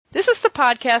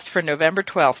podcast for November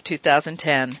 12th,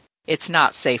 2010. It's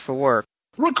not safe for work.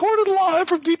 Recorded live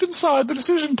from deep inside the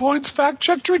Decision Points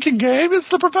fact-check drinking game, it's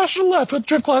the Professional Left with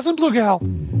Drift Glass and Blue Gal.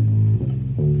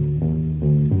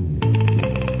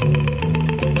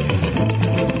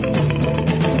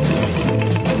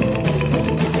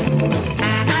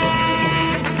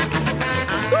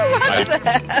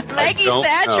 Maggie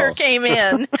Thatcher came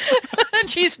in, and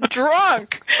she's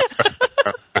drunk.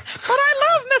 But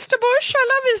I love Mr. Bush. I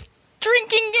love his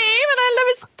drinking game, and I love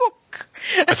his book.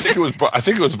 I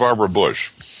think it was Barbara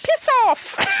Bush. Piss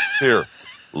off. Here,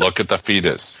 look at the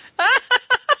fetus. Oh,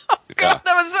 God,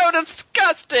 that was so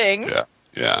disgusting.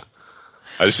 Yeah.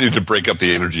 I just need to break up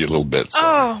the energy a little bit. So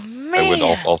oh, man. I went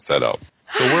all set up.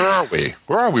 So where are we?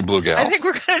 Where are we, Blue Gal? I think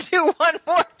we're going to do one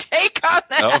more take on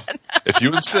that. No, if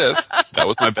you insist. That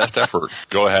was my best effort.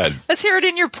 Go ahead. Let's hear it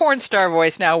in your porn star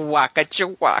voice now.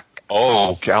 Waka-cha-waka.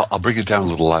 Oh, okay. I'll bring it down a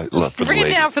little light for the ladies. Bring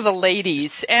it down for the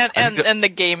ladies and the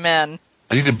gay men.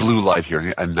 I need a blue light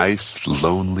here. A nice,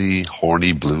 lonely,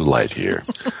 horny blue light here.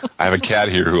 I have a cat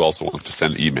here who also wants to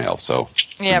send email, so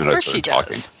yeah, of course she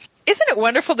does. Isn't it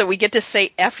wonderful that we get to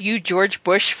say F you, George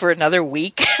Bush, for another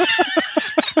week?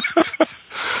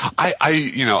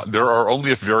 There are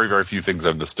only a very, very few things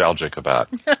I'm nostalgic about.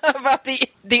 About the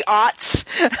aughts?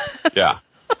 Yeah.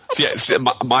 See,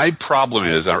 my problem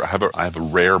is I have a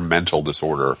rare mental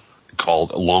disorder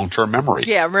called long-term memory.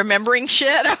 Yeah, remembering shit.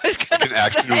 I was going to I can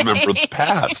actually remember the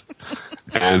past,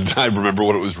 and I remember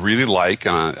what it was really like.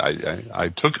 And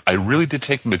I really did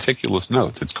take meticulous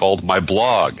notes. It's called my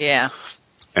blog. Yeah.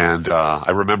 And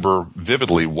I remember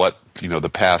vividly what the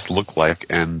past looked like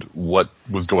and what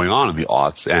was going on in the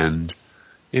aughts, and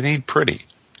it ain't pretty.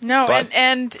 No,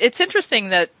 and it's interesting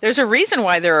that there's a reason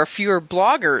why there are fewer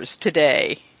bloggers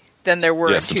today than there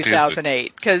were in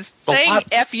 2008, because saying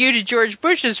F you to George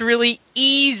Bush is really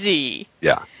easy.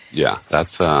 Yeah,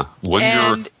 that's when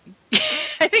and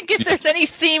I think if there's any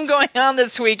theme going on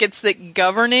this week, it's that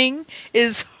governing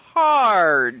is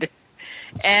hard.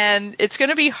 And it's going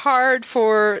to be hard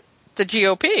for the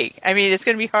GOP. I mean, it's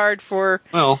going to be hard for.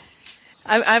 Well,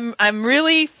 I'm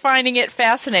really finding it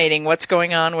fascinating what's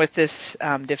going on with this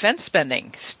defense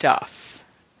spending stuff.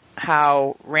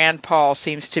 How Rand Paul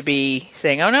seems to be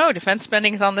saying, "Oh no, defense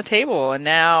spending is on the table," and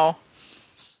now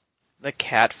the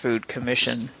Catfood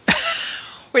Commission,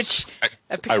 which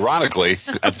ironically,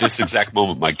 at this exact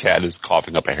moment, my cat is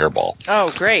coughing up a hairball.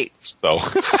 Oh, great! So,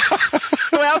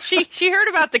 well, she heard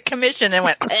about the commission and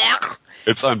went.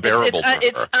 It's unbearable.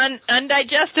 It's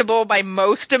undigestible by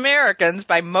most Americans,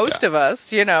 by most of us.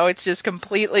 It's just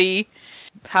completely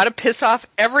how to piss off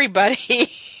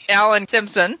everybody. Alan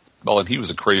Simpson. Well, and he was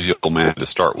a crazy old man to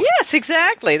start with. Yes,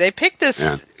 exactly. They picked this.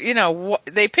 Yeah.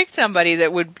 They picked somebody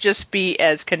that would just be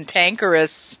as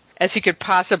cantankerous as he could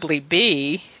possibly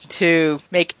be to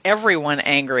make everyone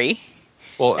angry.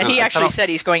 Well, and he actually said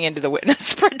he's going into the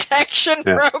witness protection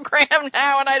program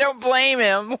now, and I don't blame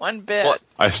him one bit. Well,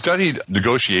 I studied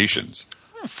negotiations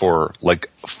for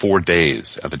like 4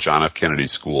 days at the John F. Kennedy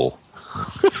School.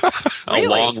 Really?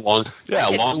 A long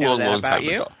time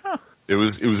ago. Huh. It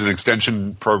was an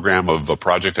extension program of a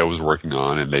project I was working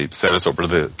on, and they sent us over to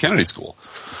the Kennedy School.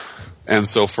 And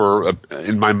so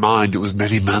in my mind, it was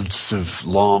many months of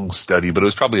long study, but it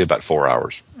was probably about 4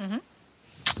 hours. Mm-hmm.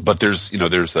 But there's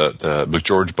the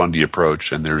McGeorge Bundy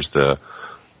approach, and there's the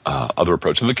other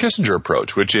approach, and the Kissinger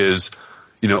approach, which is,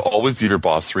 always give your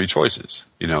boss 3 choices.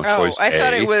 Choice A. I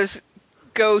thought it was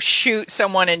go shoot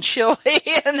someone in Chile,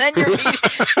 and then you're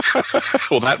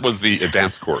Well, that was the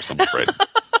advanced course, I'm afraid.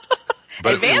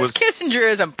 But advanced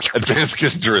Kissingerism. Advanced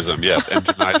Kissingerism, yes, and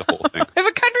deny the whole thing. If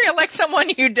a country elects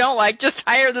someone you don't like, just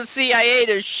hire the CIA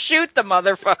to shoot the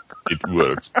motherfucker. It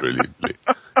works brilliantly.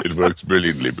 It works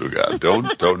brilliantly, Buga.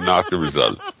 Don't knock the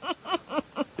result.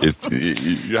 It's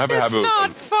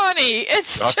not funny.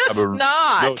 It's just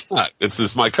not. No, it's not. This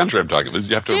is my country I'm talking about.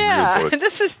 You have to reinforce.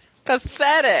 This is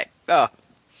pathetic. Oh.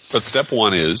 But step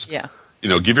 1 is,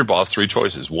 give your boss 3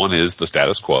 choices. 1 is the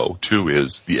status quo. 2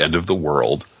 is the end of the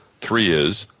world. 3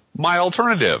 is my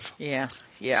alternative. Yeah.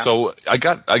 So I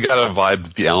got a vibe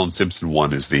that the Alan Simpson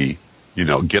one is the,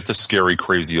 get the scary,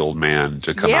 crazy old man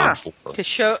to come out for. To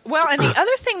show. Well, and the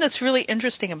other thing that's really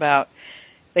interesting about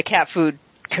the Catfood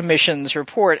Commission's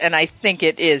report, and I think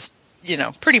it is,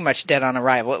 pretty much dead on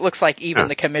arrival. It looks like even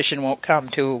the commission won't come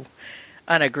to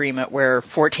an agreement where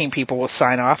 14 people will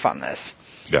sign off on this.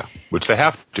 Yeah, which they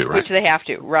have to, right? Which they have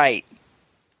to, right.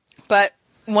 But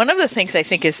one of the things I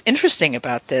think is interesting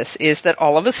about this is that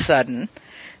all of a sudden,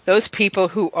 those people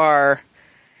who are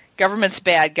government's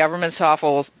bad, government's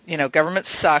awful, government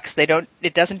sucks,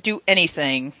 it doesn't do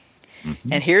anything.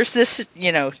 Mm-hmm. And here's this,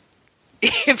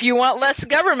 if you want less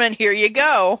government, here you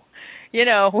go. You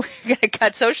know, we're going to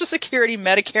cut Social Security,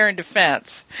 Medicare, and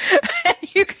Defense. And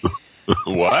you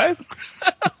what?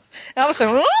 I was like,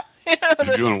 huh? You know,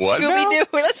 you're doing what Scooby-Doo.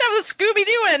 Let's have a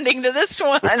Scooby-Doo ending to this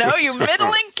one. I know you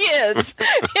middling kids.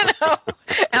 You know,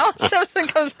 Alan Simpson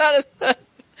comes out of the...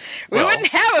 We wouldn't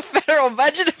have a federal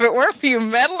budget if it weren't for you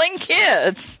meddling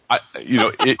kids.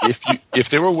 If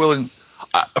they were willing,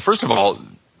 first of all,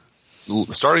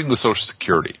 starting with Social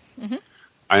Security,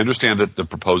 I understand that the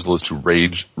proposal is to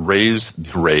raise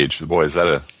the rage. Boy, is that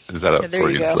a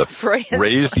Freudian slip?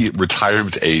 Raise the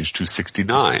retirement age to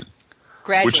 69.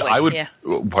 Gradually, which I would.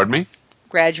 Pardon me.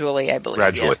 Gradually, I believe.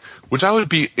 Gradually, which I would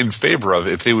be in favor of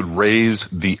if they would raise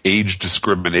the age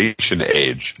discrimination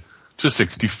age to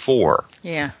 64.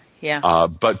 Yeah.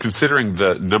 But considering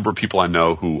the number of people I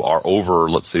know who are over,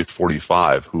 let's say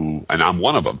 45, and I'm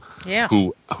one of them,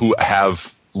 who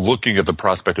have looking at the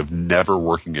prospect of never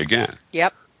working again.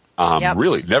 Yep.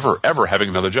 Really, never ever having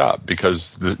another job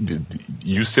because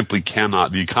you simply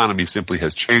cannot. The economy simply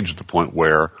has changed to the point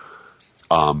where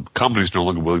companies are no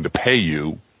longer willing to pay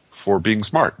you for being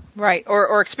smart. Right,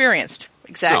 or experienced.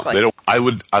 Exactly. No, they don't.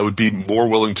 I would be more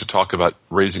willing to talk about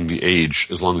raising the age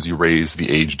as long as you raise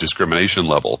the age discrimination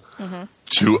level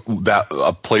to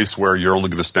a place where you're only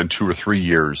going to spend 2 or 3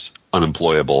 years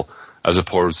unemployable as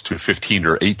opposed to 15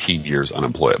 or 18 years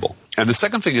unemployable. And the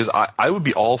second thing is I would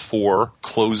be all for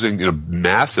closing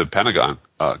massive Pentagon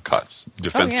cuts,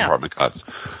 Defense Department cuts.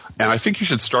 And I think you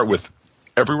should start with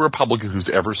every Republican who's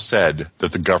ever said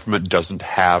that the government doesn't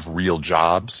have real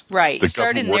jobs. Right. The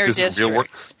Start government in work their isn't district. real work.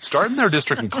 Start in their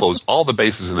district and close all the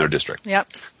bases in their district. Yep.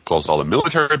 Close all the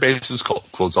military bases,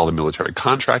 close all the military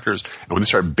contractors. And when they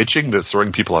start bitching that's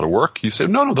throwing people out of work, you say,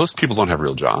 no, those people don't have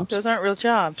real jobs. Those aren't real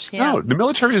jobs. Yeah. No, the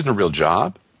military isn't a real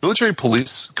job. Military,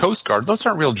 police, Coast Guard, those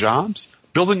aren't real jobs.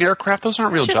 Building aircraft, those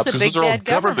aren't real jobs because those are all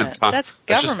government. That's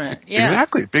government.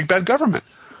 Exactly. Big bad government.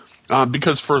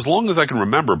 Because for as long as I can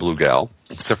remember, Blue Gal,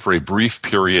 except for a brief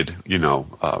period,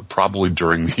 probably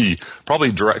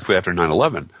directly after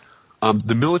 9/11,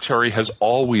 the military has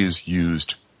always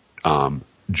used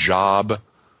job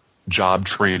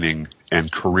training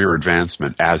and career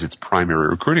advancement as its primary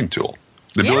recruiting tool.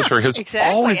 The military has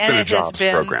always been a jobs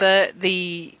program. And it's been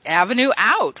the avenue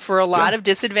out for a lot of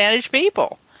disadvantaged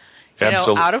people.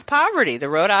 Out of poverty. The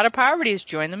road out of poverty is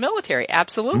join the military.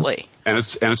 Absolutely. And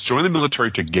it's join the military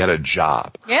to get a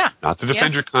job. Yeah. Not to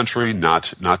defend your country, not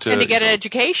to and to get an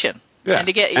education. Yeah. And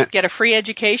to get a free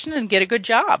education and get a good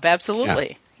job.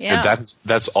 Absolutely. Yeah. And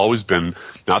that's always been,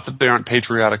 not that they aren't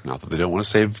patriotic, not that they don't want to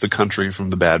save the country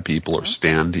from the bad people or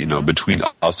stand, between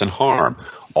us and harm.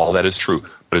 All that is true.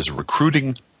 But as a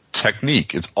recruiting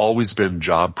technique, it's always been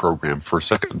job program first,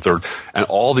 second, and third, and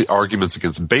all the arguments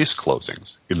against base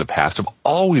closings in the past have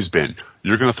always been,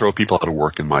 you're going to throw people out of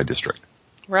work in my district.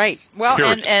 Right. Well,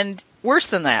 and worse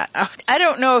than that, I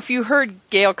don't know if you heard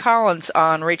Gail Collins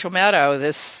on Rachel Maddow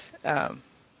this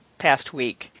past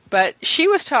week, but she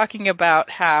was talking about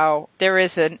how there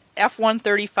is an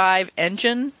F-135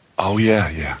 engine. Oh,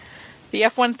 yeah. The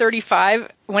F-135,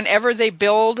 whenever they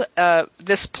build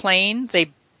this plane,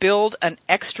 they build an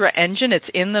extra engine. It's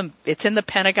in the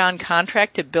Pentagon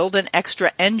contract to build an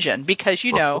extra engine because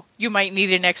you might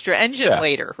need an extra engine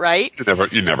later, right?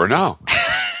 You never know.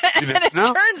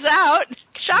 Turns out,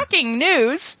 shocking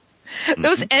news,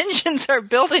 those engines are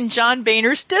built in John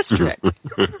Boehner's district.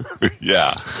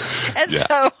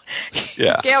 So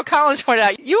Gail Collins pointed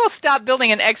out, you will stop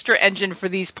building an extra engine for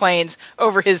these planes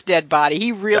over his dead body.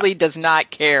 He really does not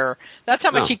care. That's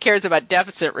how much he cares about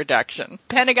deficit reduction.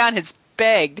 Pentagon has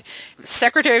begged.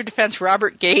 Secretary of Defense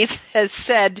Robert Gates has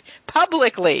said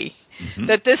publicly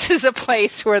that this is a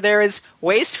place where there is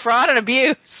waste, fraud, and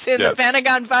abuse in the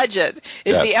Pentagon budget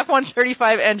is the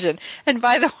F-135 engine. And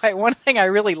by the way, one thing I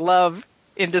really love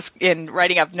in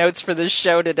writing up notes for this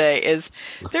show today is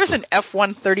there's an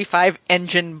F-135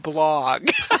 engine blog.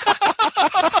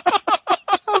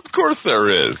 Of course there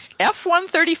is.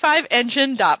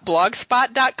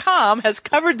 F135engine.blogspot.com has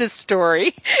covered this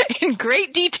story in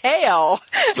great detail,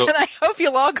 and I hope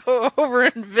you'll all go over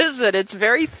and visit. It's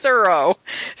very thorough.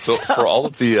 So for all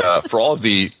of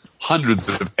the hundreds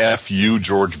of FU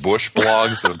George Bush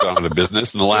blogs that have gone out of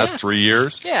business in the last 3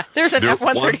 years. Yeah, there's an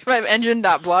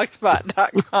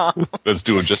F135engine.blogspot.com. That's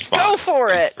doing just fine. Go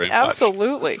for it.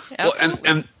 Absolutely. Well,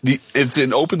 and it's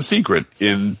an open secret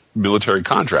in military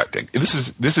contracting.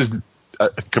 This is a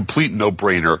complete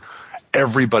no-brainer.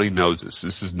 Everybody knows this.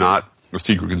 This is not a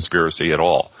secret conspiracy at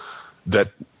all. That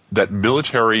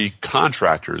military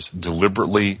contractors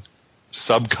deliberately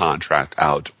subcontract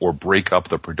out or break up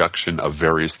the production of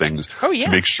various things to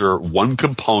make sure one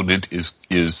component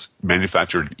is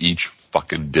manufactured in each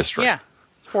fucking district. Yeah.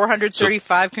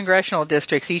 435 congressional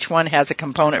districts. Each one has a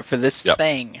component for this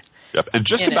thing. Yep, and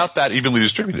just about that evenly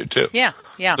distributed, too. Yeah,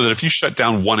 yeah. So that if you shut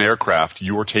down one aircraft,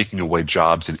 you're taking away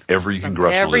jobs in every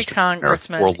congressional district. Every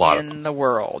congressman or a lot in the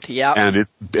world, yeah. And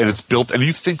it's built, and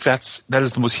you think that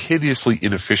is the most hideously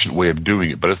inefficient way of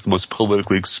doing it, but it's the most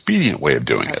politically expedient way of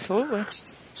doing it. Absolutely.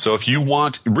 So if you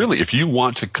want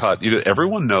to cut,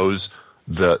 everyone knows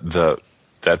that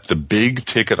the big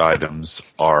ticket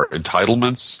items are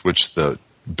entitlements, which the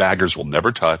baggers will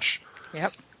never touch.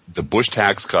 Yep. The Bush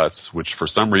tax cuts, which for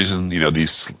some reason,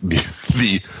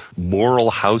 the moral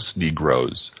house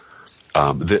Negroes,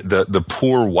 the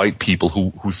poor white people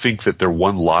who think that they're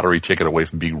one lottery ticket away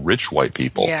from being rich white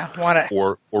people,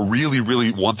 or really,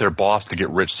 really want their boss to get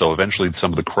rich, so eventually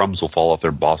some of the crumbs will fall off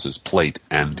their boss's plate,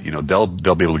 and they'll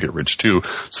be able to get rich too.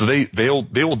 So they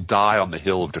will die on the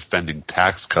hill of defending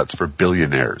tax cuts for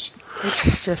billionaires. Which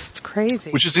is just crazy.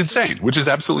 Which is insane. Which is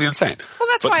absolutely insane. Well,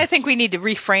 that's why I think we need to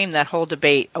reframe that whole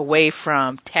debate away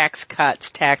from tax cuts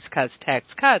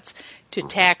to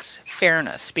tax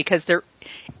fairness. Because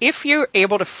if you're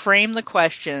able to frame the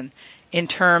question in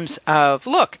terms of,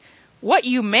 look, what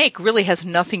you make really has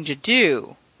nothing to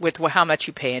do with how much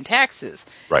you pay in taxes.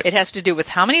 Right. It has to do with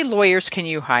how many lawyers can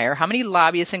you hire, how many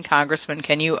lobbyists and congressmen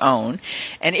can you own.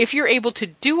 And if you're able to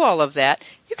do all of that,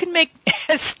 you can make,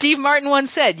 as Steve Martin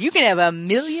once said, you can have $1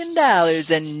 million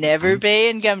and never pay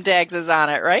income taxes on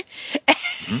it, right?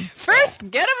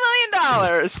 First, get $1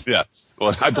 million. Yeah.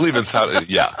 Well, I believe it's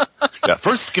yeah.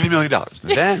 First, get $1 million.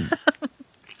 Then.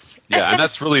 Yeah, and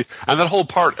that's really, and that whole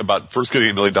part about first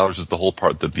getting $1 million is the whole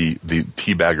part that the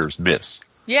teabaggers miss.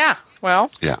 Yeah,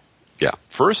 well. Yeah.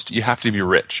 First, you have to be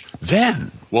rich.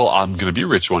 Then, I'm going to be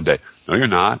rich one day. No, you're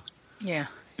not. Yeah.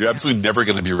 You're absolutely never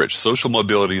going to be rich. Social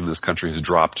mobility in this country has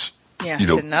dropped,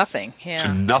 to nothing. Yeah.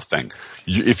 To nothing.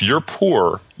 If you're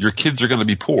poor, your kids are going to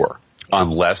be poor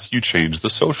unless you change the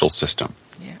social system.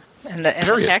 Yeah. And the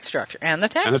tax structure. And the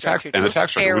tax structure. And the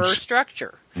tax structure. Fairer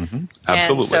structure. Mm-hmm,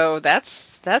 absolutely. And so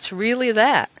that's really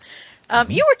that.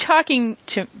 You were talking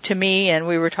to me, and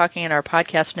we were talking in our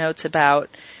podcast notes about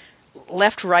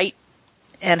left-right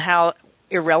and how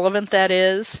irrelevant that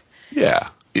is. Yeah.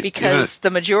 Because the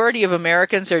majority of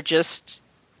Americans are just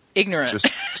ignorant.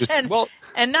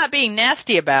 And not being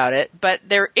nasty about it, but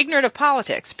they're ignorant of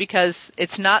politics because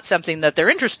it's not something that they're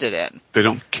interested in. They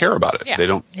don't care about it. Yeah. They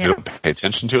don't pay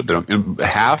attention to it.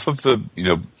 Half of the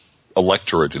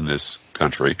electorate in this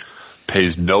country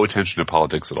pays no attention to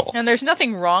politics at all. And there's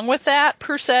nothing wrong with that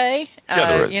per se. Yeah,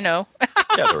 there is.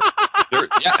 Yeah, there is.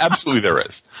 Absolutely there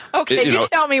is. Okay, you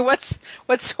tell me what's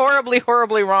horribly,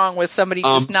 horribly wrong with somebody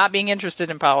just not being interested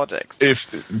in politics.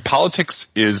 If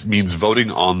politics means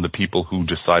voting on the people who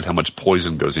decide how much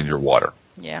poison goes in your water.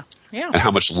 Yeah. And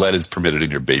how much lead is permitted in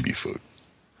your baby food.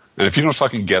 And if you don't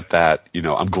fucking get that,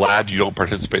 I'm glad you don't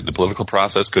participate in the political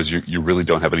process because you really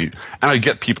don't have any. And I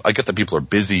get that people are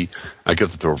busy. I get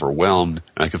that they're overwhelmed.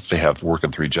 And I get that they have work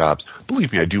on 3 jobs.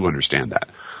 Believe me, I do understand that.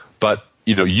 But,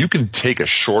 you can take a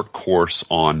short course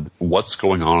on what's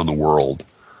going on in the world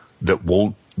that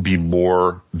won't be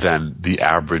more than the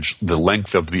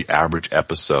length of the average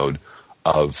episode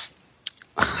of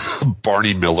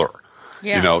Barney Miller.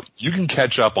 Yeah. You can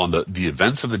catch up on the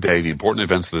events of the day, the important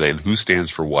events of the day, and who stands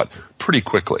for what pretty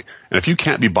quickly. And if you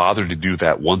can't be bothered to do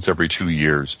that once every 2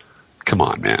 years, come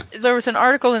on, man. There was an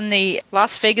article in the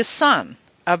Las Vegas Sun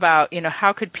about,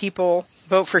 how could people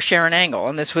vote for Sharon Angle?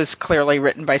 And this was clearly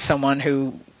written by someone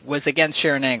who was against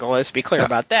Sharon Angle. Let's be clear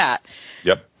about that.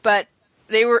 Yep. But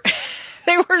they were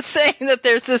saying that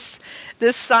there's this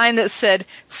sign that said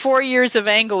 4 years of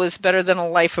Angle is better than a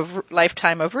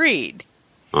lifetime of Reed.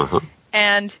 Uh-huh.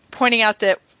 And pointing out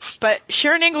but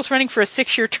Sharon Angle's running for a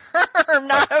 6-year term,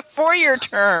 not a 4-year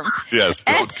term. Yes,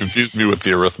 don't confuse me with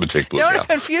the arithmetic. Don't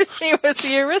confuse me with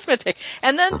the arithmetic.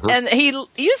 And then, and he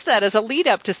used that as a lead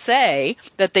up to say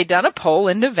that they'd done a poll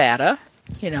in Nevada,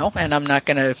 and I'm not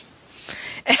going to.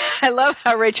 I love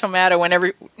how Rachel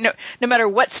Maddow, no matter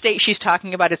what state she's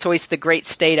talking about, it's always the great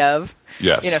state of.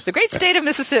 Yes. The great state of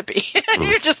Mississippi.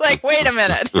 You're just like, wait a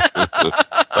minute.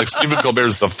 Like Stephen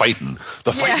Colbert's The Fightin'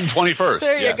 21st.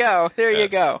 There you go. There you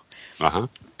go. Uh-huh.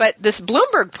 But this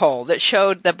Bloomberg poll that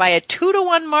showed that by a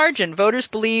 2-to-1 margin, voters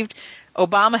believed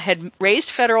Obama had raised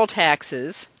federal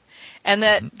taxes and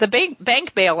that the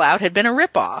bank bailout had been a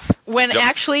ripoff, when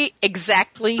actually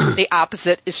exactly the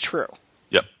opposite is true.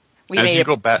 Yep.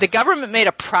 The government made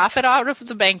a profit out of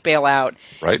the bank bailout.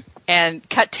 Right. And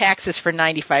cut taxes for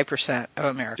 95% of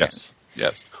Americans. Yes.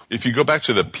 Yes. If you go back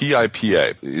to the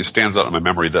PIPA, it stands out in my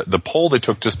memory, the poll they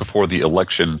took just before the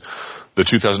election, the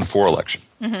 2004 election,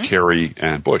 Kerry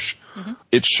and Bush,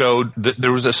 it showed that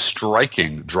there was a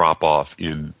striking drop-off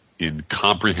in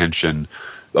comprehension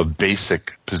of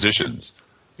basic positions.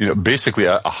 Basically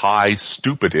a high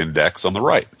stupid index on the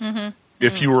right.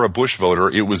 If you were a Bush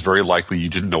voter, it was very likely you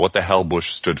didn't know what the hell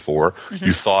Bush stood for.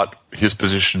 You thought his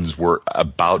positions were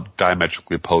about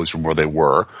diametrically opposed from where they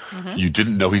were. You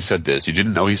didn't know he said this. You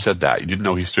didn't know he said that. You didn't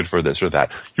know he stood for this or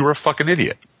that. You were a fucking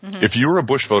idiot. If you were a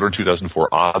Bush voter in 2004,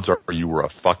 odds are you were a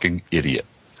fucking idiot.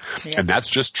 Yeah. And that's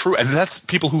just true. And that's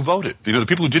people who voted. The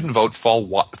people who didn't vote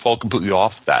fall completely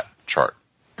off that chart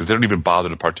because they don't even bother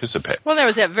to participate. Well, there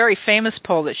was that very famous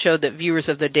poll that showed that viewers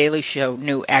of The Daily Show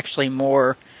knew actually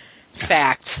more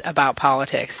facts about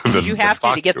politics. Because you have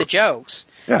to get the jokes.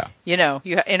 Yeah.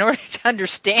 In order to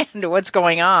understand what's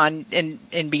going on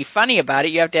and be funny about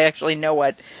it, you have to actually know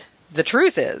what the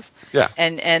truth is. Yeah.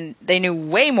 And they knew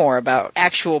way more about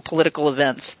actual political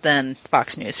events than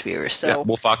Fox News viewers. So. Yeah.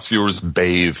 Well, Fox viewers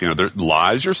bathe, their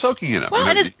lies you're soaking in them. Well,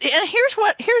 and here's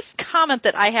a comment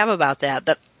that I have about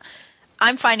that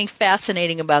I'm finding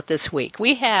fascinating about this week.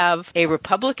 We have a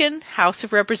Republican House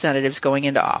of Representatives going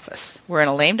into office. We're in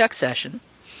a lame duck session.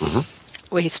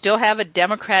 We still have a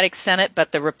Democratic Senate,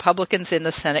 but the Republicans in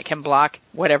the Senate can block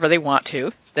whatever they want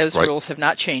to. Those rules have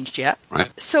not changed yet.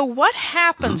 Right. So what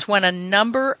happens when a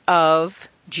number of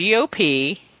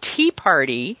GOP, Tea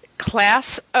Party,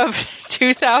 class of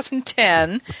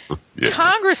 2010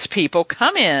 Congress people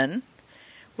come in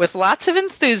with lots of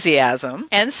enthusiasm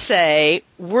and say,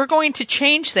 we're going to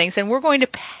change things and we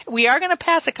are going to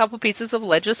pass a couple pieces of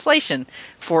legislation.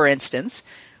 For instance,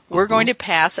 we're going to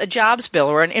pass a jobs bill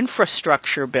or an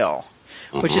infrastructure bill,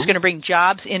 which is going to bring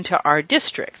jobs into our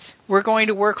districts. We're going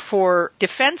to work for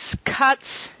defense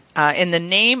cuts in the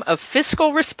name of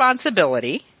fiscal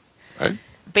responsibility,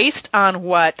 based on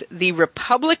what the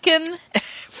Republican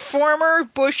former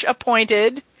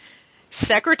Bush-appointed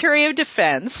Secretary of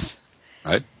Defense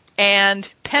and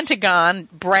Pentagon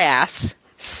brass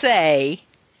say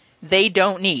they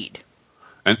don't need.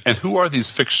 And who are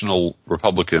these fictional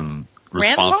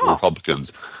responsible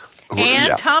Republicans?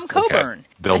 And Tom Coburn.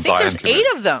 Okay. I think there's 8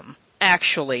 of them,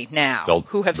 actually, now,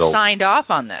 who have signed off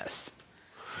on this.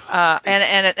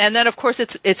 And then, of course,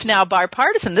 it's now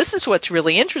bipartisan. This is what's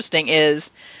really interesting is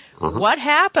what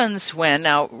happens when,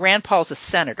 now, Rand Paul's a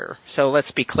senator, so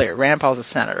let's be clear, Rand Paul's a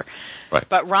senator. Right.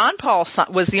 But Ron Paul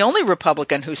was the only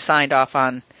Republican who signed off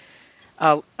on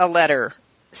a letter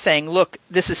saying, look,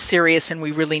 this is serious and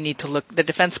we really need to look, the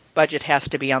defense budget has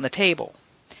to be on the table.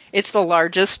 It's the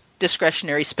largest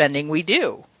discretionary spending we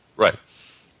do. Right.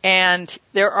 And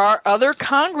there are other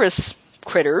Congress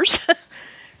critters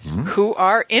who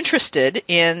are interested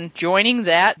in joining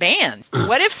that band.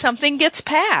 What if something gets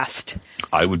passed?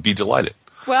 I would be delighted.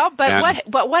 Well,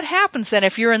 but what happens then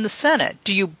if you're in the Senate?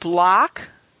 Do you block?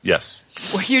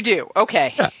 Yes. Well, you do.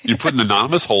 Okay. Yeah. You put an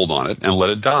anonymous hold on it and let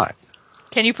it die.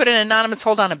 Can you put an anonymous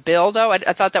hold on a bill, though?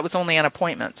 I thought that was only on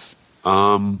appointments.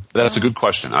 That's a good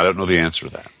question. I don't know the answer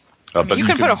to that. But you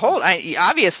can put a hold.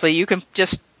 Obviously, you can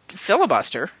just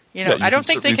filibuster. I don't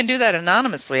think they can do that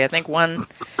anonymously. I think one.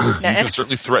 You can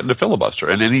certainly threaten to filibuster,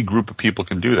 and any group of people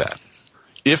can do that.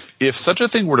 If such a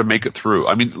thing were to make it through,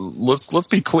 I mean, let's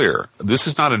be clear. This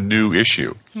is not a new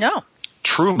issue. No.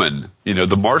 Truman,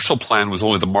 the Marshall Plan was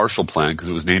only the Marshall Plan because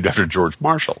it was named after George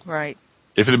Marshall. Right.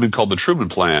 If it had been called the Truman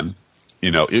Plan,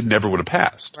 it never would have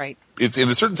passed. Right. It's in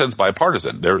a certain sense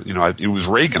bipartisan. It was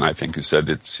Reagan, I think, who said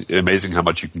it's amazing how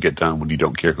much you can get done when you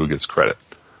don't care who gets credit.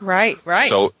 Right.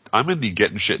 So I'm in the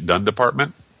getting shit done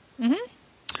department.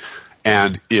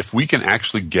 And if we can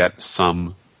actually get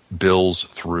some bills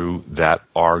through that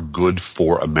are good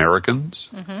for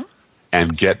Americans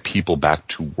and get people back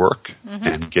to work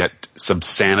and get some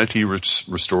sanity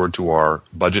restored to our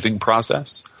budgeting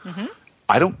process,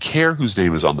 I don't care whose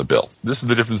name is on the bill. This is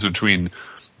the difference between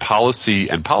policy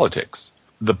and politics.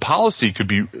 The policy could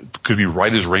be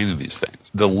right as rain in these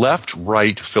things. The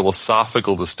left-right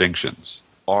philosophical distinctions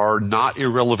are not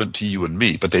irrelevant to you and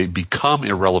me, but they become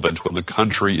irrelevant when the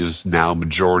country is now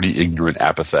majority ignorant,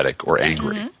 apathetic, or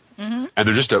angry. And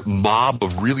they're just a mob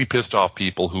of really pissed off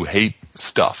people who hate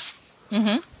stuff.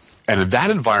 And in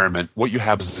that environment, what you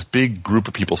have is this big group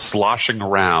of people sloshing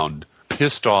around,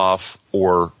 pissed off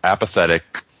or apathetic,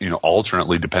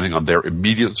 alternately depending on their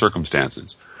immediate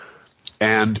circumstances.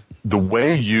 And the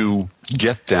way you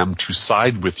get them to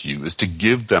side with you is to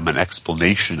give them an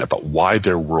explanation about why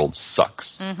their world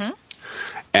sucks.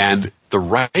 And the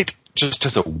right just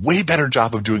does a way better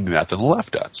job of doing that than the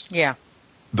left does. Yeah.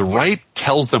 The right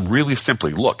tells them really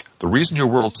simply, look, the reason your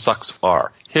world sucks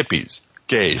are hippies,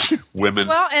 gays, women,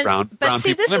 brown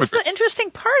people, this is the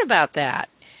interesting part about that.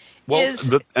 Well,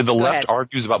 the left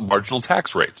argues about marginal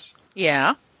tax rates.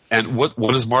 Yeah. And what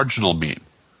does marginal mean?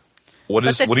 What are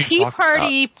you talking about? The Tea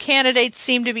Party candidates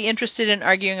seem to be interested in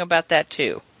arguing about that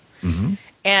too. Mm-hmm.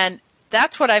 And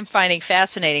that's what I'm finding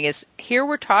fascinating is here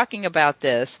we're talking about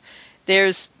this.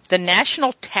 There's the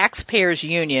National Taxpayers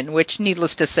Union, which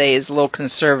needless to say is a little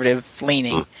conservative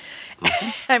leaning. Mm-hmm.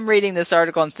 I'm reading this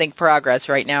article in Think Progress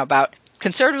right now about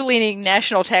conservative-leaning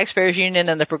National Taxpayers Union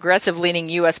and the progressive-leaning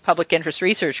U.S. Public Interest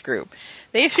Research Group.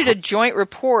 They issued a joint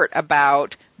report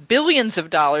about billions of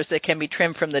dollars that can be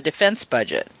trimmed from the defense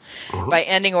budget by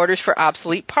ending orders for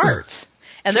obsolete parts.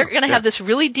 And they're going to have this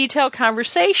really detailed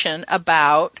conversation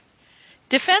about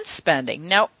defense spending.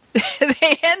 Now,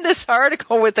 they end this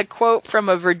article with a quote from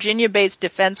a Virginia-based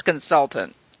defense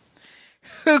consultant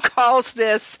who calls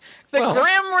this the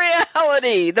grim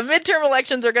reality. The midterm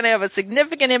elections are going to have a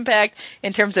significant impact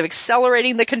in terms of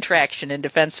accelerating the contraction in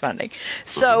defense funding.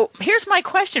 So here's my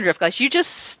question, Driftglass. You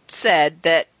just said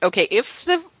that, okay, if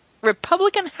the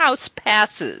Republican House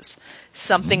passes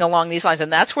something along these lines,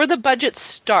 and that's where the budget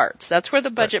starts. That's where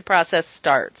the budget process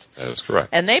starts. That is correct.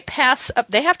 And they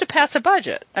have to pass a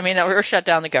budget. I mean, or shut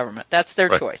down the government. That's their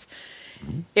choice.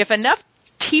 If enough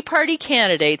Tea Party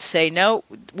candidates say, no,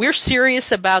 we're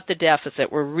serious about the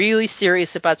deficit. We're really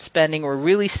serious about spending. We're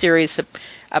really serious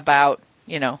about,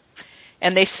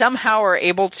 and they somehow are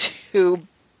able to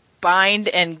bind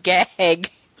and gag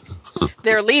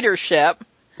their leadership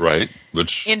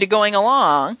into going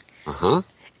along, and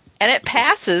it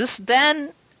passes,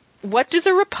 then what do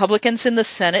the Republicans in the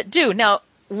Senate do? Now,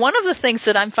 one of the things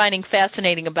that I'm finding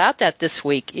fascinating about that this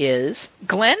week is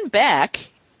Glenn Beck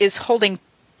is holding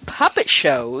puppet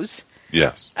shows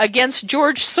against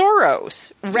George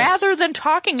Soros rather than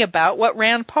talking about what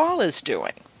Rand Paul is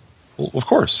doing. Well, of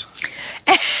course.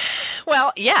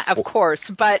 Well, yeah, of course.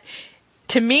 But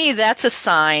to me, that's a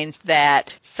sign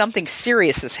that something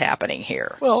serious is happening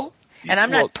here. Well, and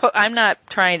I'm not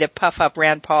trying to puff up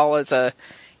Rand Paul as a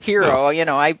hero.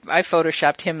 No. I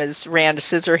photoshopped him as Rand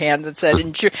Scissorhands and said,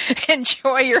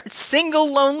 enjoy your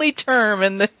single lonely term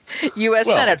in the U.S.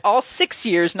 Senate. All 6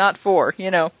 years, not 4,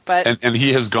 But and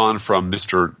he has gone from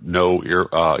Mr. No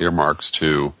earmarks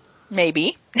to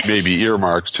maybe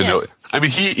earmarks to no. I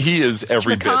mean, he is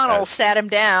every bit. McConnell sat him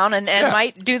down and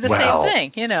might do the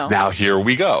same thing, Now here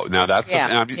we go. Now that's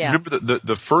remember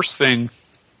the first thing.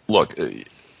 Look.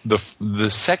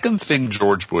 The second thing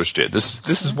George Bush did, this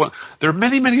is what, there are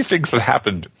many things that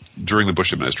happened during the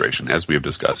Bush administration, as we have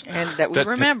discussed. And that we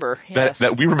remember.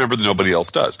 That we remember that nobody else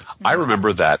does. Mm-hmm. I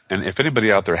remember that, and if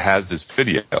anybody out there has this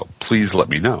video, please let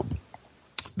me know,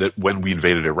 that when we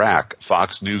invaded Iraq,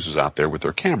 Fox News was out there with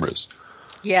their cameras.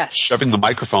 Yes. Shoving the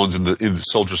microphones in the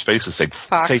soldiers' faces saying,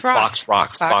 Fox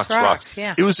rocks.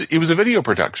 Yeah. It was a video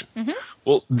production. Mm-hmm.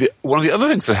 Well, one of the other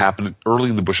things that happened early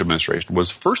in the Bush administration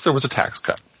was first there was a tax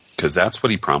cut. Because that's what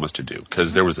he promised to do.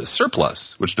 Because there was a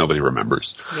surplus, which nobody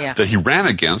remembers, that he ran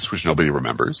against, which nobody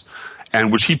remembers,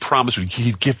 and which he promised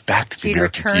he'd give back to the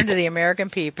American people. He'd return to the American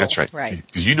people. That's right.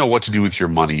 Because you know what to do with your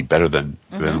money better than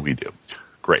we do.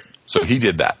 Great. So he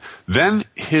did that. Then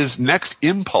his next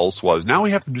impulse was, now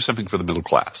we have to do something for the middle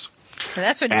class. And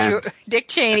that's when Dick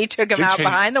Cheney took him out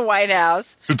behind the White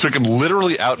House. Who took him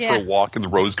literally out for a walk in the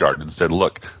Rose Garden and said,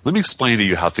 look, let me explain to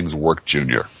you how things work,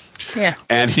 Junior. Yeah.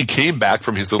 And he came back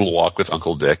from his little walk with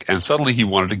Uncle Dick, and suddenly he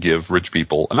wanted to give rich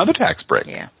people another tax break.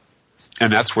 Yeah.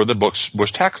 And that's where the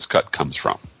Bush tax cut comes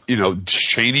from.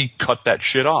 Cheney cut that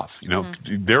shit off.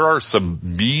 There are some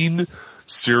mean,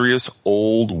 serious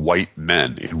old white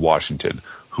men in Washington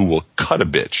who will cut a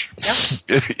bitch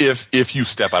if you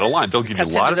step out of line. They'll give you a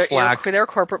lot of slack. For their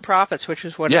corporate profits, which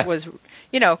is what it was.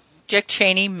 Dick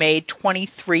Cheney made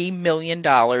 $23 million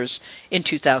in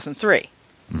 2003.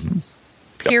 Mm-hmm.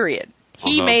 Period.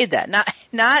 He made that.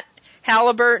 Not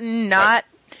Halliburton, not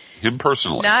him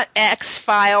personally. Not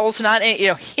X-Files, not him.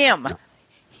 Yeah.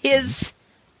 His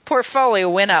portfolio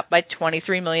went up by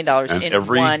 $23 million in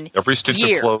every stitch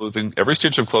year. Every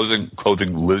stitch of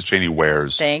clothing Liz Cheney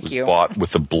wears was bought with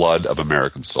the blood of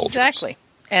American soldiers. Exactly.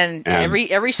 And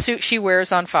every suit she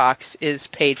wears on Fox is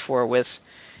paid for with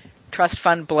trust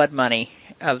fund blood money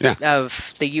of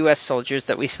the U.S. soldiers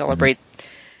that we celebrate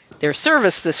their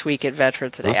service this week at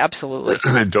Veterans Day. Absolutely.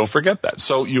 And don't forget that.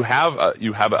 So you have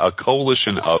a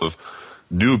coalition of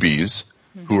newbies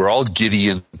who are all giddy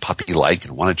and puppy-like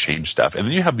and want to change stuff. And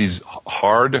then you have these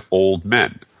hard old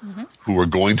men who are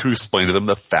going to explain to them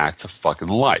the facts of fucking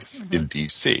life in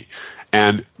D.C.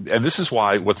 And this is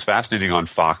why what's fascinating on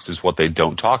Fox is what they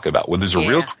don't talk about. When there's a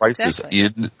real crisis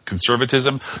in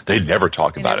conservatism, they never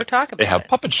talk about it. They have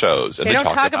puppet shows. And they don't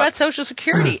talk about Social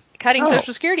Security, cutting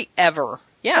Social Security ever.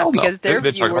 Yeah, because their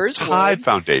viewers talk about the Tide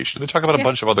Foundation. They talk about a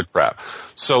bunch of other crap.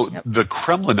 So the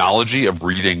Kremlinology of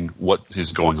reading what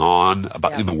is going on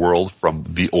in the world from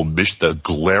the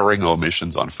glaring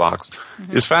omissions on Fox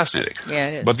is fascinating. Yeah,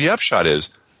 it is. But the upshot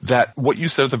is that what you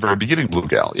said at the very beginning, Blue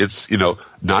Gal, it's,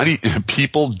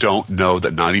 people don't know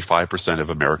that 95%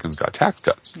 of Americans got tax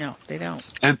cuts. No, they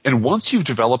don't. And once you've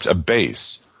developed a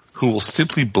base who will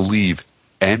simply believe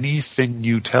anything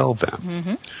you tell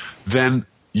them, then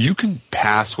you can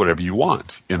pass whatever you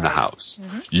want in the House.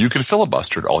 You can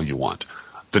filibuster it all you want.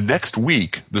 The next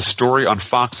week, the story on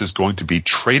Fox is going to be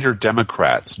traitor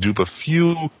Democrats dupe a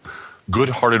few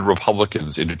good-hearted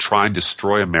Republicans into trying to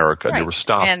destroy America. And they were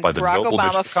stopped by the noble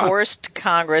Barack Obama forced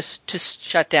Congress to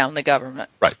shut down the government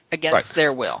against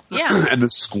their will. Yeah. And the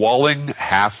squalling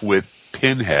half-wit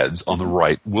pinheads on the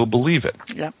right will believe it.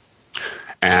 Yep.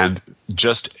 And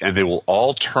they will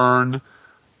all turn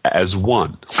as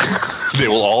one. They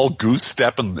will all goose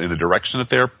step in the direction that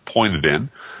they're pointed in,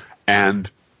 and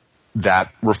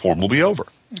that reform will be over.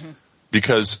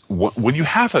 Because when you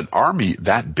have an army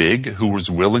that big who's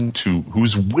willing to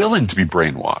be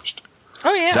brainwashed.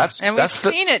 Oh yeah, we've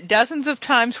seen it dozens of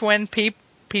times when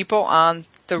people on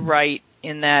the right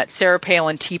in that Sarah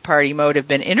Palin Tea Party mode have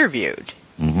been interviewed.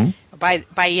 By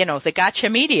the gotcha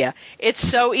media. It's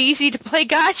so easy to play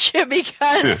gotcha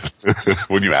because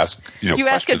when you ask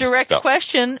a direct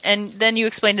question and then you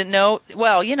explain it. No,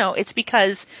 well, it's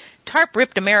because TARP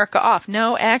ripped America off.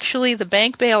 No, actually, the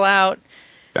bank bailout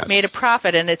made a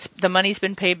profit, and the money's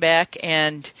been paid back,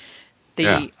 and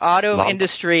the auto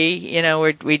industry,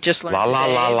 we just learned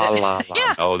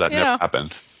that never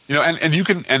happened. And you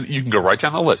can go right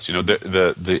down the list.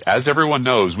 As everyone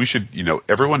knows,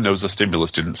 everyone knows the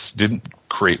stimulus didn't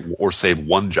create or save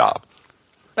one job.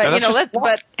 But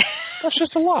that's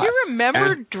just a lie. You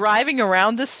remember driving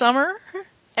around this summer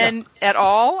and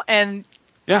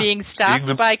being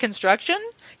stopped by construction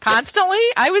constantly?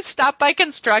 I was stopped by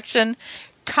construction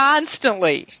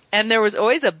constantly, and there was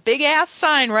always a big ass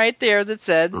sign right there that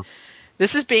said,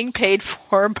 "This is being paid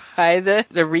for by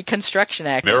the Reconstruction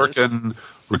Act." American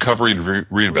Recovery and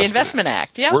Reinvestment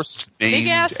Act. Yeah. Worst big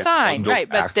ass sign. Right,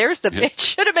 but it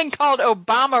should have been called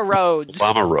Obama Roads.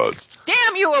 Obama Roads.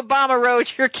 Damn you, Obama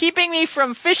Roads. You're keeping me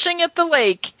from fishing at the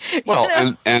lake.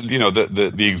 Well,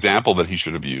 the example that he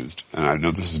should have used, and I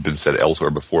know this has been said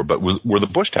elsewhere before, but were the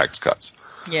Bush tax cuts.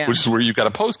 Yeah. Which is where you got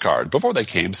a postcard before they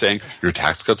came saying, your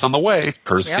tax cut's on the way,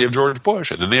 courtesy of George Bush.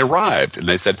 And then they arrived and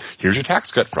they said, here's your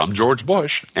tax cut from George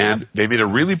Bush. And they made a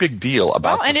really big deal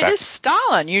about it is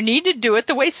Stalin. You need to do it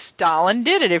the way Stalin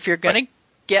did it if you're going to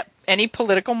get any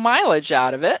political mileage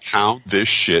out of it. Count this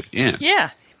shit in.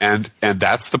 Yeah. And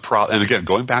that's the problem. And again,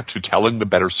 going back to telling the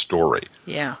better story.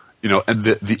 Yeah. And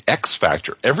the X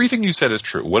factor, everything you said is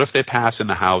true. What if they pass in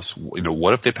the House?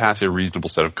 What if they pass a reasonable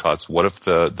set of cuts? What if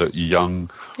the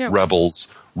young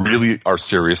rebels really are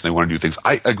serious and they want to do things?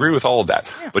 I agree with all of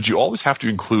that. Yeah. But you always have to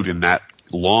include in that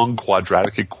long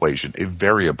quadratic equation a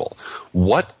variable.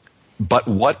 What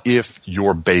if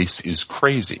your base is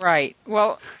crazy? Right.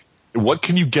 Well, what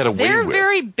can you get away with? They're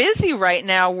very busy right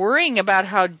now worrying about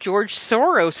how George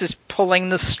Soros is pulling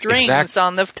the strings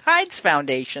on the Tides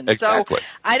Foundation. Exactly. So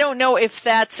I don't know if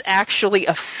that's actually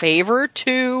a favor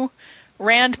to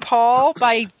Rand Paul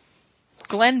by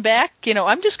Glenn Beck.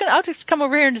 I'll just come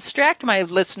over here and distract my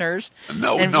listeners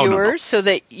and viewers so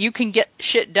that you can get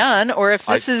shit done. Or if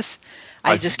this is...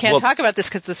 I just can't talk about this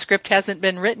because the script hasn't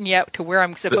been written yet to where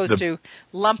I'm supposed to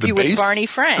lump you with Barney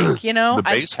Frank.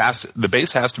 The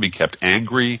base has to be kept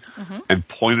angry and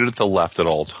pointed at the left at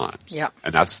all times. Yeah,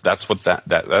 and that's what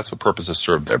that's what purpose is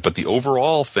served there. But the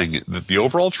overall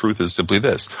truth is simply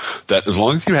this: that as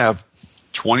long as you have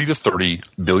 20 to 30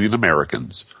 million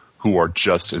Americans who are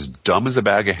just as dumb as a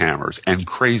bag of hammers and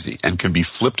crazy and can be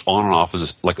flipped on and off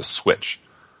like a switch.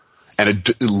 And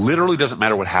it literally doesn't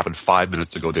matter what happened 5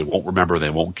 minutes ago. They won't remember. They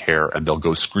won't care. And they'll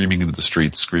go screaming into the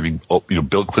streets, screaming,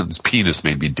 Bill Clinton's penis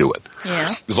made me do it. Yeah.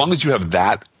 As long as you have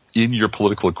that in your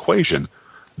political equation,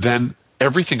 then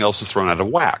everything else is thrown out of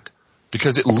whack.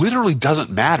 Because it literally doesn't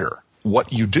matter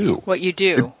what you do.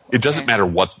 It doesn't matter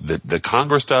what the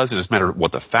Congress does. It doesn't matter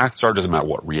what the facts are. It doesn't matter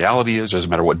what reality is. It doesn't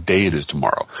matter what day it is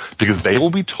tomorrow. Because they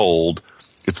will be told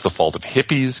it's the fault of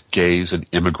hippies, gays, and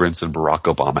immigrants and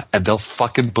Barack Obama, and they'll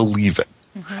fucking believe it.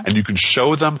 And you can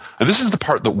show them, and this is the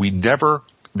part that we never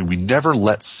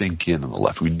let sink in on the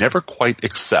left. We never quite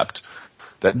accept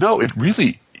that, no, it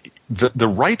really, the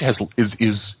right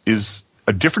is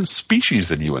a different species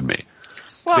than you and me.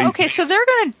 Well, okay, so they're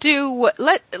going to do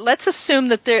let's assume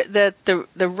that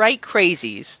the right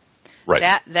crazies,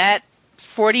 right? That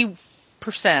 40%,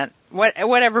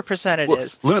 whatever percent it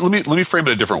is. Let me frame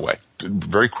it a different way,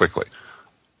 very quickly.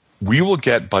 We will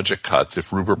get budget cuts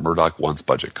if Rupert Murdoch wants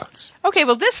budget cuts. Okay,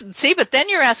 well but then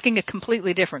you're asking a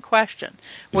completely different question,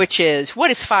 which is,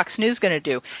 what is Fox News going to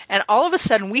do? And all of a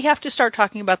sudden we have to start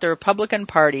talking about the Republican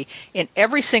Party in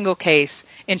every single case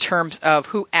in terms of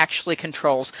who actually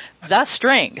controls the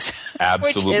strings,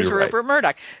 Absolutely which is right. Rupert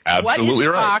Murdoch. Absolutely what is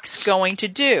right. Fox going to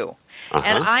do?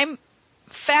 And I'm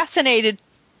fascinated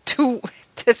to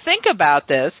think about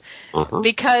this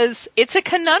because it's a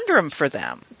conundrum for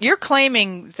them. You're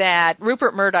claiming that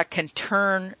Rupert Murdoch can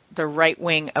turn the right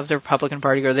wing of the Republican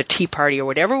Party or the Tea Party or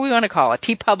whatever we want to call it.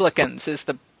 Tea-publicans is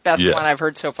the best one I've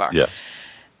heard so far. Yes.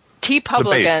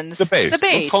 Tea-publicans. The base.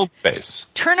 Let's call it the base.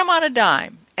 Turn them on a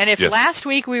dime. And if last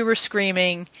week we were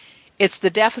screaming, it's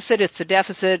the deficit,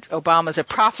 Obama's a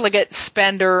profligate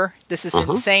spender, this is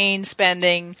insane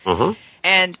spending,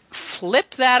 and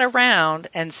flip that around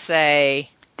and say,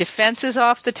 defense is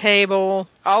off the table,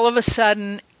 all of a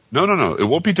sudden... No. It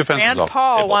won't be defense is off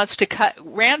the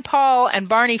table. Rand Paul and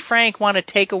Barney Frank want to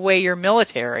take away your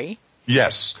military.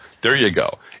 Yes. There you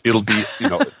go. It'll be,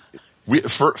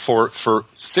 for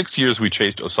 6 years we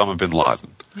chased Osama bin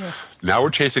Laden. Yeah. Now we're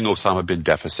chasing Osama bin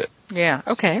Deficit. Yeah,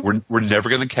 okay. We're never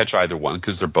going to catch either one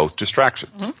because they're both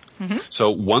distractions.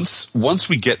 So once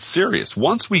we get serious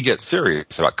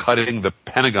about cutting the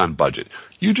Pentagon budget,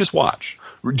 you just watch.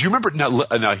 Do you remember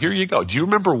now here you go. Do you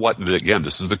remember again,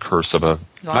 this is the curse of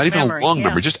not even a long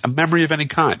memory, just a memory of any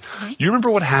kind. You remember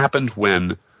what happened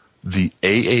when the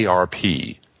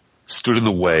AARP stood in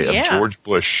the way of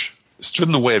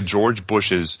George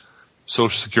Bush's Social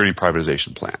Security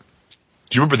privatization plan?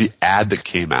 Do you remember the ad that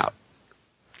came out?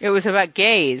 It was about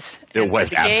gays. It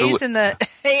was absolutely. Gays in the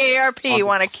AARP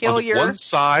want to kill your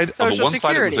Social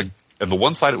Security. On the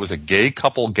one side it was a gay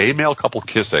male couple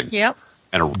kissing. Yep.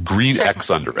 And a green X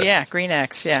under it. Yeah, green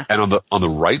X, yeah. And on the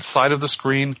right side of the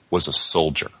screen was a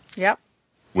soldier. Yep.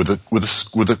 With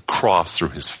a cross through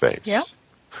his face. Yep.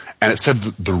 And it said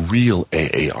the real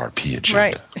AARP agenda.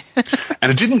 Right. And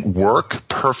it didn't work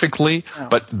perfectly,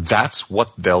 but that's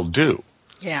what they'll do.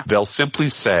 Yeah. They'll simply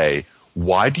say,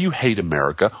 why do you hate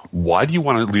America? Why do you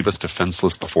want to leave us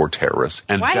defenseless before terrorists?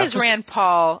 And why is Rand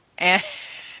Paul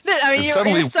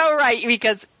you're so right,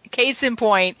 because case in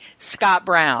point, Scott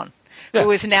Brown.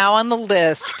 Who is now on the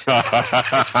list,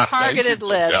 targeted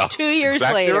list, 2 years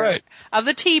later, of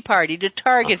the Tea Party to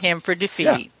target him for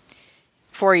defeat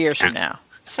 4 years from now.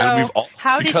 So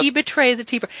how did he betray the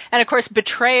Tea Party? And, of course,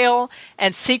 betrayal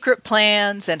and secret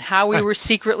plans and how we were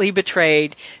secretly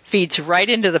betrayed feeds right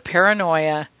into the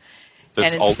paranoia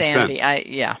and insanity.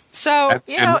 So,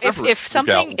 if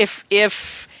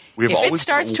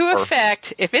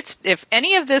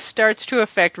any of this starts to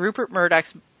affect Rupert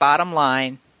Murdoch's bottom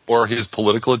line, or his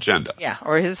political agenda. Yeah,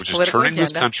 or his which is turning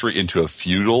this country into a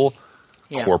feudal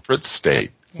corporate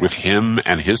state with him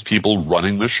and his people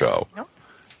running the show. Yep.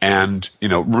 And,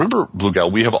 remember, Blue Gal,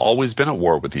 we have always been at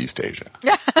war with East Asia.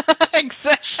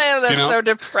 Exactly. That's so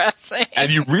depressing.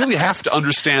 And you really have to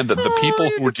understand that the people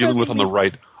who we're dealing with on the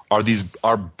right are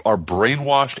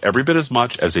brainwashed every bit as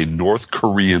much as a North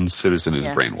Korean citizen is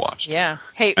brainwashed. Yeah.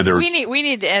 Hey, we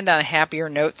need to end on a happier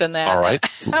note than that. All right.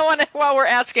 While we're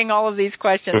asking all of these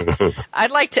questions,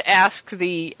 I'd like to ask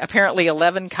the apparently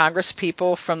 11 Congress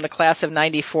people from the class of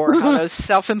 94 how those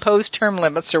self-imposed term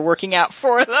limits are working out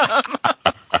for them.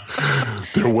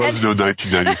 There was no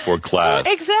 1994 class.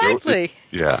 Exactly.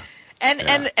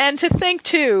 And to think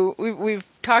too, we've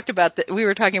talked about that. We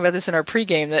were talking about this in our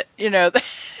pregame that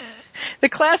the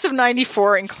class of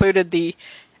 94 included the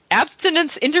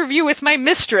abstinence interview with my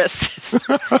mistress,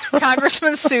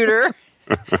 Congressman Souter,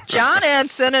 John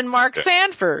Ensign, and Mark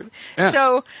Sanford. Yeah.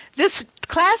 So this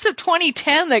class of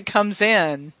 2010 that comes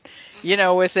in,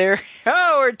 with their,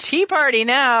 we're Tea Party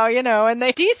now, and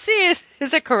the DC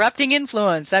is a corrupting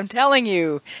influence. I'm telling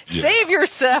you, save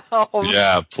yourself.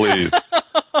 Yeah, please.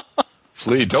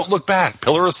 Please, don't look back.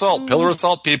 Pillar of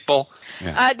salt, people.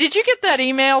 Yeah. Did you get that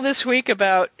email this week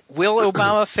about will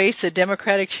Obama face a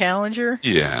Democratic challenger?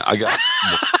 Yeah, I got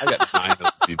 9 of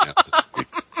those emails this week.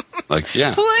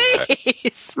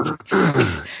 Please.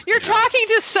 You're talking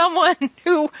to someone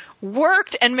who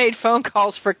worked and made phone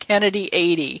calls for Kennedy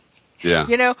 80.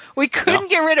 Yeah. We couldn't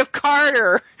get rid of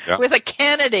Carter with a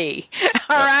Kennedy.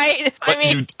 All right?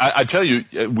 But I tell you,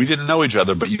 we didn't know each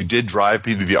other, but you did drive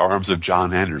me to the arms of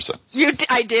John Anderson.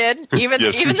 I did? Even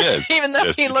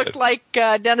though he looked like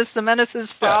Dennis the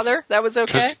Menace's father? That was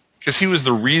okay? Because he was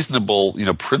the reasonable,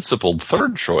 principled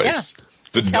third choice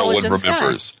that no one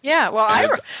remembers. Guy. Yeah, well,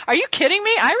 are you kidding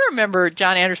me? I remember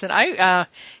John Anderson. I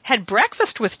had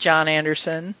breakfast with John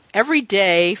Anderson every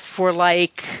day for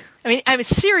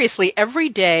seriously, every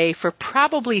day for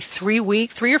probably 3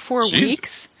 or 4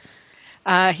 weeks.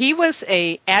 He was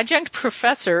a adjunct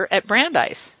professor at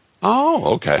Brandeis.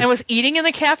 Oh, okay. And was eating in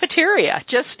the cafeteria.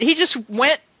 He just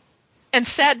went and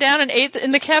sat down and ate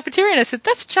in the cafeteria. And I said,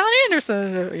 "That's John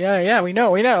Anderson." Yeah, we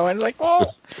know. And like,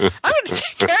 well, I'm going to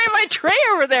carry my tray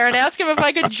over there and ask him if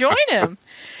I could join him.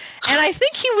 And I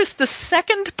think he was the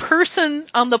second person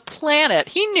on the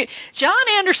planet. John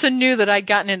Anderson knew that I'd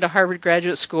gotten into Harvard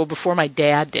Graduate School before my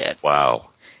dad did. Wow.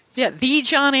 Yeah, the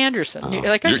John Anderson.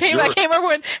 I came over and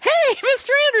went, "Hey, Mr.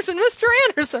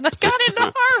 Anderson, I got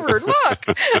into Harvard. Look."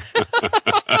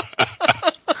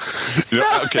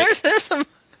 There's some.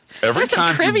 Every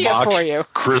time you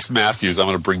mock Chris Matthews, I'm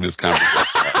going to bring this conversation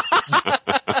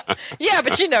up. Yeah,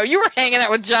 but you were hanging out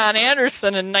with John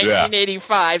Anderson in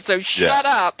 1985, so shut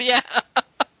up. Yeah.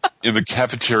 In the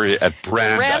cafeteria at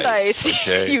Brandeis.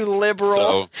 Okay? You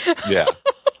liberal. So, yeah.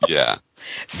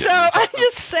 So I'm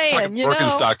just saying,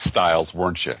 Birkenstock styles,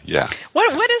 weren't you? Yeah.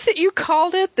 What is it you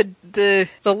called it? The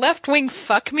left wing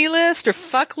fuck me list or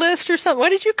fuck list or something? What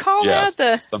did you call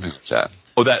that? Something like that.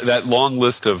 Oh, that long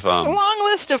list of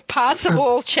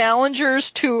possible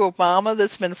challengers to Obama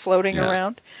that's been floating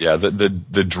around. Yeah,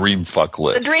 the dream fuck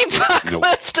list. The dream fuck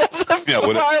list of the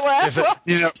far left.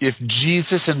 If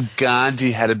Jesus and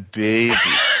Gandhi had a baby.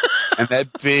 And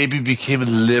that baby became a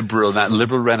liberal, and that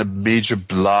liberal ran a major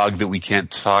blog that we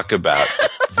can't talk about.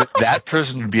 That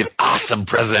person would be an awesome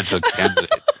presidential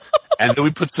candidate. And then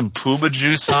we put some Puma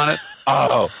juice on it.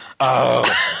 Oh,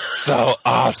 so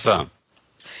awesome.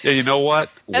 Yeah, you know what?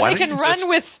 And they can run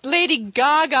with Lady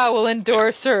Gaga will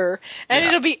endorse her, and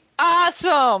it'll be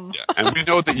awesome. Yeah. And we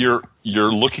know that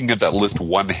you're looking at that list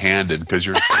one-handed because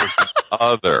you're the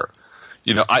other.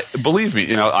 Believe me,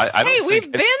 I don't think... Hey,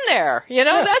 we've been there.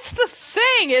 That's the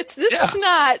thing. This is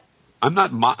not...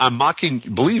 I'm mocking,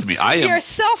 believe me, I am... You're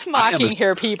self-mocking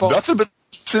here, people. Nothing but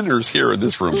sinners here in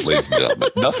this room, ladies and gentlemen.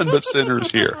 Nothing but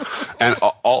sinners here. And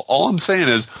all I'm saying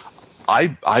is,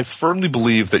 I firmly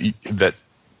believe that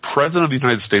President of the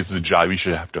United States is a job you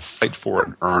should have to fight for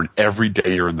and earn every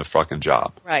day you're in the fucking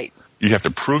job. Right. You have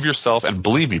to prove yourself, and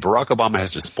believe me, Barack Obama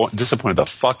has disappointed the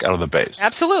fuck out of the base.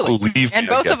 Absolutely. Believe me, and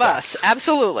both of us.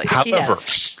 Absolutely.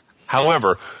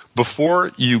 However,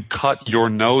 before you cut your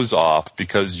nose off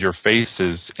because your face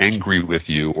is angry with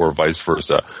you or vice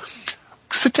versa,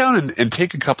 sit down and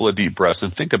take a couple of deep breaths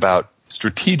and think about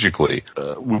strategically,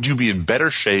 would you be in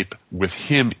better shape with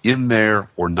him in there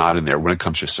or not in there when it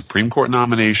comes to Supreme Court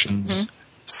nominations,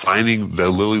 signing the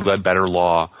Lilly Ledbetter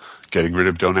law, getting rid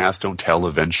of Don't Ask, Don't Tell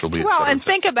eventually. Well, and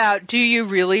think about, do you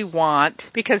really want,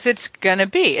 because it's going to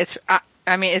be, it's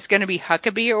going to be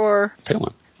Huckabee or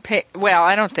Palin. Well,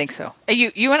 I don't think so.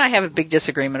 You and I have a big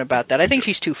disagreement about that. I think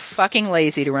she's too fucking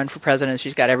lazy to run for president.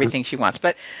 She's got everything she wants.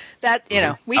 But that,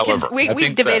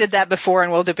 we've debated that before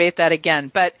and we'll debate that again.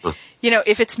 But,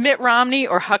 if it's Mitt Romney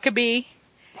or Huckabee,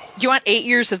 you want 8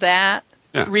 years of that?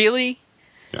 Yeah. Really?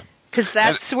 Because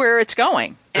that's where it's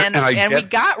going. And we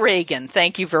got Reagan,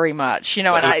 thank you very much. And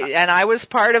I was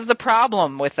part of the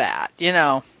problem with that,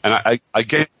 And I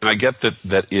get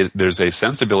that there's a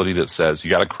sensibility that says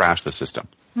you got to crash the system.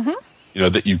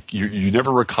 Mm-hmm. That you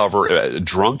never recover.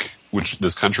 Drunk, which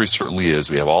this country certainly is.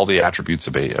 We have all the attributes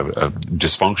of a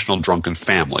dysfunctional drunken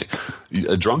family.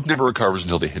 A drunk never recovers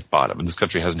until they hit bottom, and this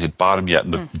country hasn't hit bottom yet.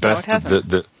 And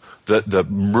the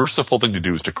merciful thing to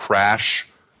do is to crash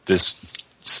this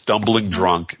stumbling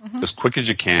drunk as quick as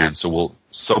you can, so we'll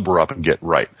sober up and get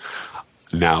right.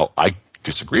 Now, I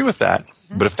disagree with that,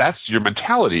 but if that's your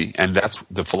mentality and that's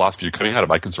the philosophy you're coming out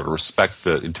of, I can sort of respect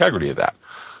the integrity of that.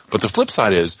 But the flip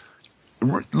side is,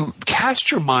 cast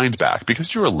your mind back,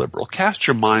 because you're a liberal, cast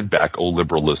your mind back, oh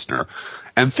liberal listener,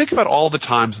 and think about all the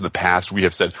times in the past we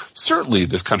have said, certainly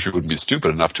this country wouldn't be stupid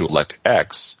enough to elect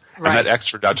X. Right. And that X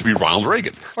turned out to be Ronald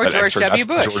Reagan. Or George W.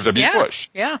 Bush. George W. Bush.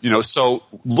 Yeah. So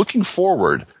looking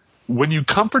forward, when you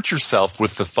comfort yourself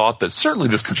with the thought that certainly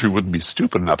this country wouldn't be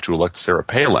stupid enough to elect Sarah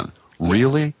Palin,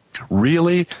 really?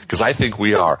 Really? Because I think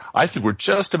we are. I think we're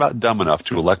just about dumb enough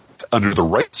to elect under the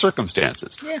right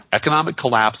circumstances. Yeah. Economic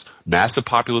collapse, massive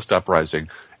populist uprising,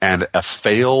 and a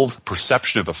failed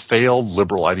perception of a failed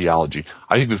liberal ideology.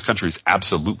 I think this country is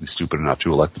absolutely stupid enough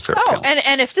to elect Sarah Palin.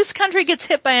 And if this country gets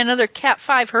hit by another Cat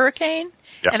 5 hurricane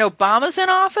and Obama's in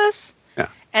office,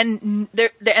 and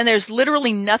there's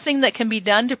literally nothing that can be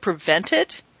done to prevent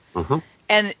it,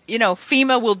 And,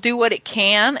 FEMA will do what it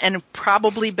can, and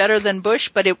probably better than Bush,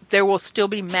 but there will still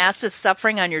be massive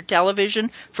suffering on your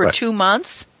television for 2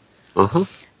 months. Uh-huh.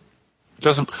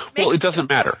 It doesn't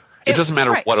matter. It doesn't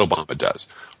matter what Obama does.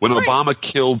 When Obama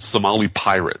killed Somali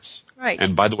pirates,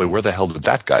 and by the way, where the hell did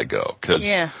that guy go?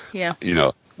 Because,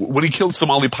 when he killed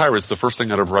Somali pirates, the first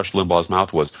thing out of Rush Limbaugh's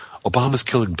mouth was, Obama's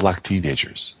killing black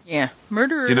teenagers. Yeah.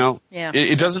 Murderer.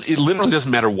 It literally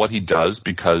doesn't matter what he does,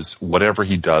 because whatever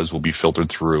he does will be filtered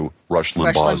through Rush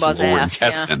Limbaugh's lower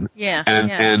intestine. Yeah.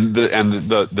 And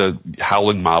the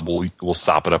howling mob will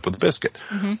sop it up with a biscuit.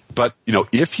 Mm-hmm. But,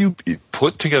 if you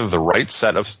put together the right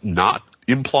set of not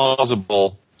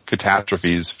implausible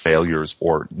catastrophes, failures,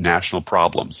 or national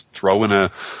problems, throw in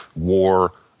a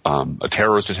war, a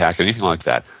terrorist attack, anything like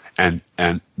that, and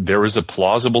there is a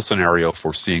plausible scenario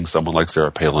for seeing someone like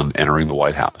Sarah Palin entering the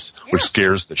White House, which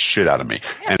scares the shit out of me.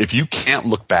 Yeah. And if you can't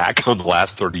look back on the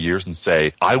last 30 years and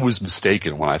say, I was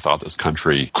mistaken when I thought this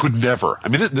country could never. I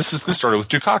mean, this started with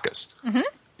Dukakis. Mm-hmm.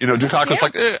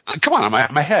 Dukakis come on,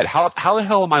 my head. How the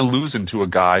hell am I losing to a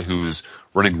guy who's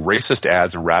running racist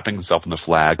ads and wrapping himself in the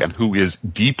flag and who is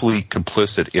deeply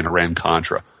complicit in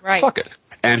Iran-Contra? Right. Fuck it.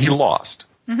 And he lost.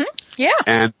 Mm-hmm. Yeah.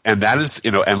 And that is,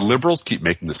 and liberals keep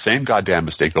making the same goddamn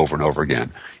mistake over and over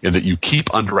again, in that you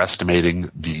keep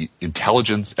underestimating the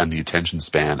intelligence and the attention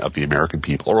span of the American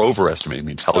people, or overestimating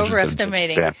the intelligence and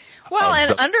attention span. Well,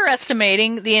 and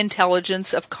underestimating the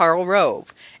intelligence of Karl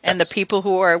Rove and the people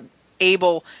who are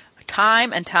able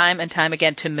time and time and time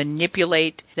again to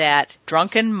manipulate that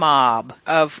drunken mob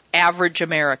of average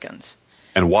Americans.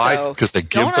 And why? Because they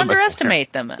give them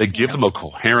underestimate them. They give them a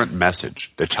coherent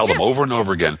message. They tell them over and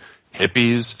over again,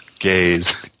 hippies,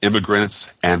 gays,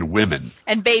 immigrants, and women.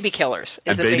 And baby killers.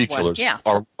 And baby killers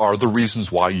are the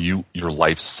reasons why your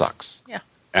life sucks. Yeah.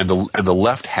 And the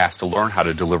left has to learn how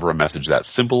to deliver a message that's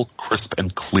simple, crisp,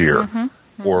 and clear. Mm-hmm.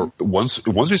 Or once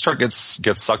we start get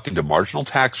sucked into marginal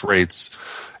tax rates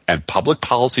and public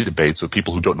policy debates with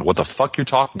people who don't know what the fuck you're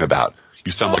talking about,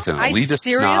 you sound like an elitist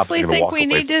snob. I seriously think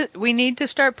we need to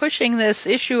start pushing this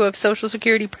issue of Social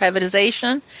Security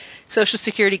privatization, Social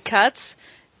Security cuts,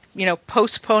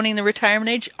 postponing the retirement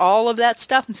age, all of that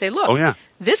stuff, and say, look,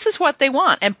 this is what they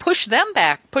want, and push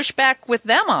back with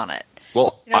them on it.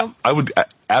 Well, I would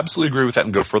absolutely agree with that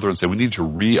and go further and say we need to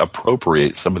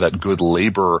reappropriate some of that good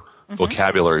labor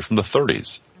vocabulary from the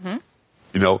 30s. Mm-hmm.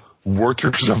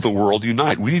 Workers of the world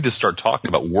unite. We need to start talking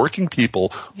about working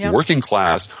people, working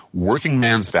class, working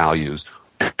man's values,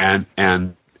 and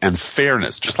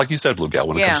fairness. Just like you said, Blue Gal,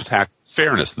 when it comes to tax,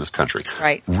 fairness in this country.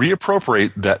 Right.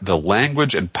 Reappropriate the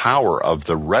language and power of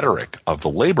the rhetoric of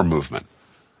the labor movement,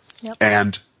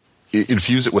 and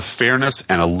infuse it with fairness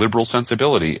and a liberal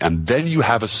sensibility, and then you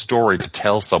have a story to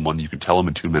tell someone you can tell them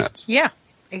in 2 minutes. Yeah.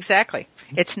 Exactly.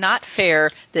 It's not fair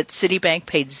that Citibank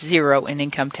paid 0 in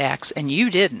income tax and you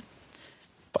didn't.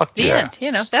 Fuck the end.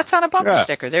 That's on a bumper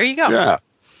sticker. There you go. Yeah.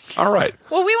 All right.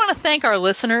 Well, we want to thank our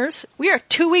listeners. We are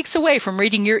 2 weeks away from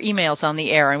reading your emails on the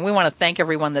air, and we want to thank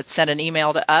everyone that sent an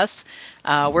email to us.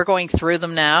 We're going through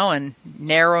them now and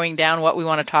narrowing down what we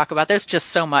want to talk about. There's just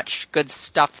so much good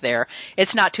stuff there.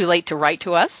 It's not too late to write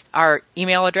to us. Our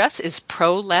email address is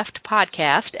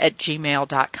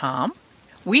proleftpodcast@gmail.com.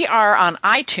 We are on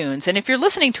iTunes, and if you're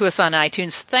listening to us on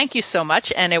iTunes, thank you so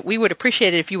much, and we would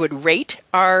appreciate it if you would rate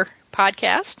our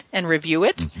podcast and review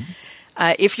it. Mm-hmm.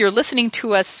 If you're listening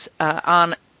to us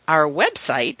on our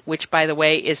website, which, by the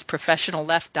way, is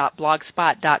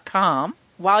professionalleft.blogspot.com,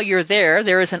 while you're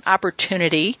there is an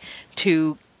opportunity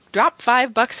to drop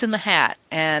 $5 in the hat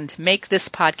and make this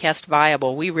podcast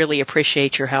viable. We really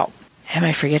appreciate your help. Am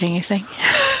I forgetting anything?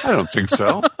 I don't think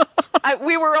so.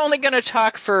 We were only going to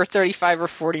talk for 35 or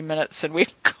 40 minutes, and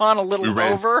we've gone a little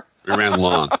over. We ran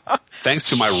long. Thanks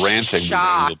to my ranting, we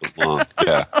ran a little bit long.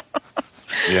 Yeah.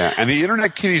 Yeah, and the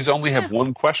Internet Kitties only have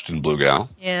one question, Blue Gal.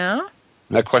 Yeah? And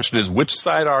that question is, which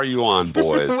side are you on,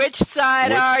 boys? Which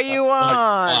side are you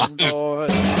on,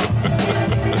 boys?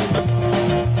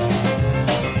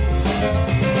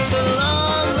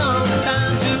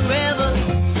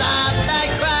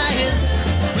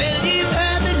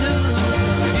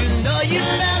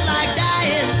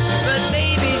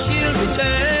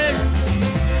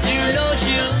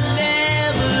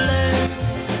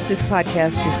 This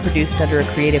podcast is produced under a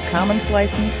Creative Commons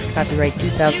license, copyright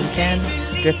 2010,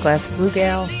 Driftglass Blue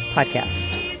Gal Podcast.